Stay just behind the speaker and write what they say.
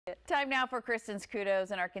Time now for Kristen's Kudos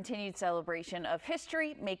and our continued celebration of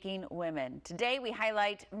history-making women. Today we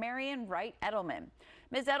highlight Marian Wright Edelman.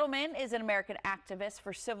 Ms. Edelman is an American activist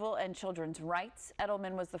for civil and children's rights.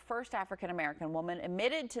 Edelman was the first African-American woman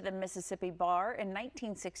admitted to the Mississippi bar in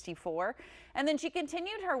 1964, and then she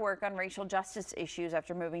continued her work on racial justice issues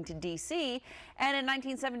after moving to D.C., and in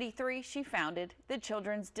 1973 she founded the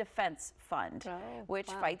Children's Defense Fund,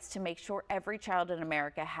 which fights to make sure every child in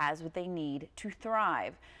America has what they need to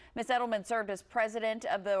thrive. Ms. Edelman served as president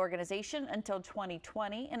of the organization until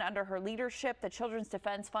 2020, and under her leadership, the Children's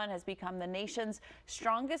Defense Fund has become the nation's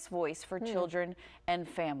strongest voice for children and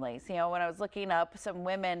families. You know, when I was looking up some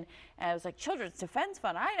women, and I was like, Children's Defense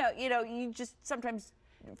Fund, I know, you just sometimes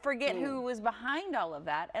forget who was behind all of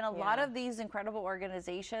that. And a lot of these incredible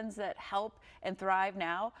organizations that help and thrive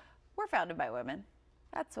now were founded by women.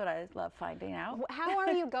 That's what I love finding out. How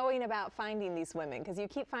are you going about finding these women? Because you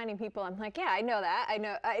keep finding people, I'm like, yeah, I know that.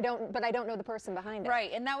 But I don't know the person behind it.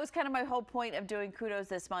 Right, and that was kind of my whole point of doing Kudos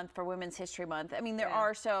this month for Women's History Month. I mean, there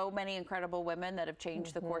are so many incredible women that have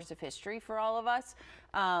changed the course of history for all of us.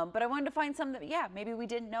 But I wanted to find some that, maybe we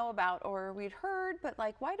didn't know about or we'd heard, but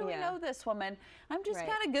like, why do we know this woman? I'm just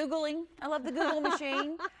kind of Googling. I love the Google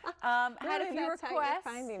machine. Had a few requests.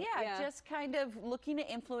 Just kind of looking at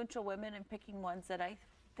influential women and picking ones that I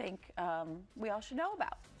think we all should know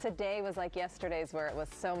about. Today was like yesterday's, where it was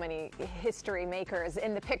so many history makers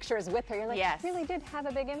in the pictures with her. You're like, it really did have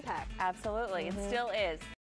a big impact. Absolutely, it still is.